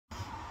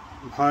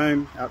I'm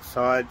home,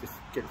 outside, just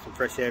getting some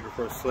fresh air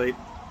before I sleep.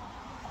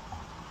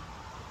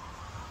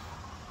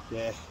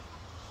 Yeah.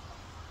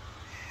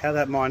 How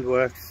that mind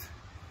works.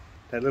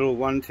 That little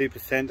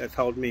 1-2% that's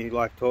holding me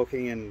like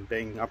talking and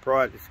being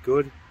upright is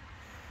good.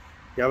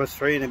 The other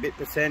 3 and a bit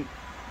percent,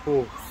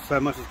 oh, so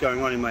much is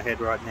going on in my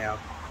head right now.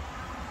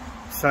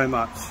 So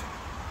much.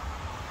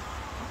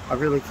 I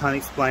really can't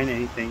explain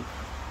anything.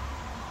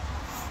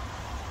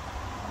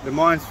 The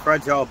mind's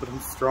fragile, but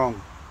I'm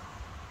strong.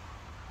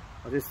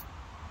 I just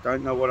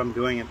don't know what I'm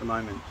doing at the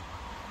moment.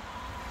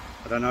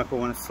 I don't know if I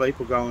want to sleep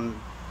or go and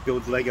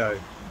build Lego.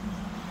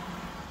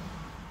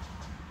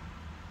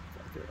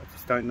 I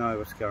just don't know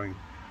what's going.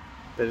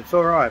 But it's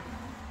alright.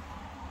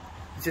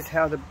 It's just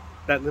how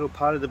that little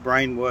part of the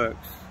brain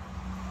works.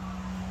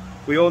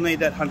 We all need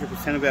that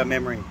 100% of our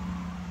memory.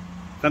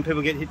 Some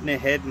people get hit in their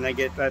head and they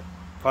get that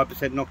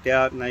 5% knocked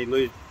out and they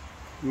lose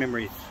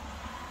memories.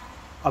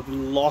 I've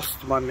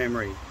lost my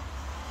memory.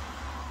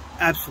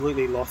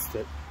 Absolutely lost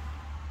it.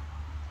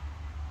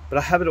 But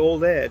I have it all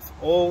there. It's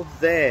all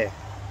there.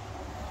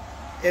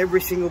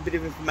 Every single bit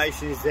of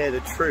information is there,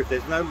 the truth.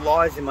 There's no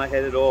lies in my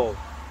head at all.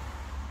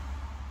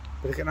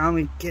 But I can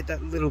only get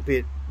that little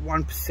bit,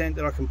 1%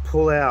 that I can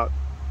pull out.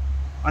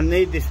 I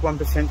need this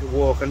 1% to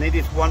walk. I need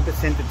this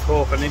 1% to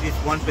talk. I need this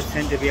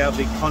 1% to be able to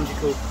be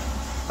conjugal.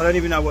 I don't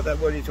even know what that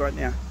word is right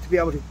now. To be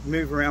able to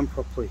move around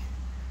properly.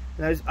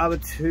 And those other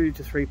 2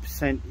 to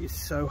 3% is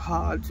so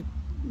hard to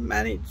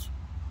manage.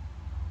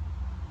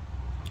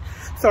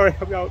 Sorry,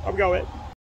 I'm going.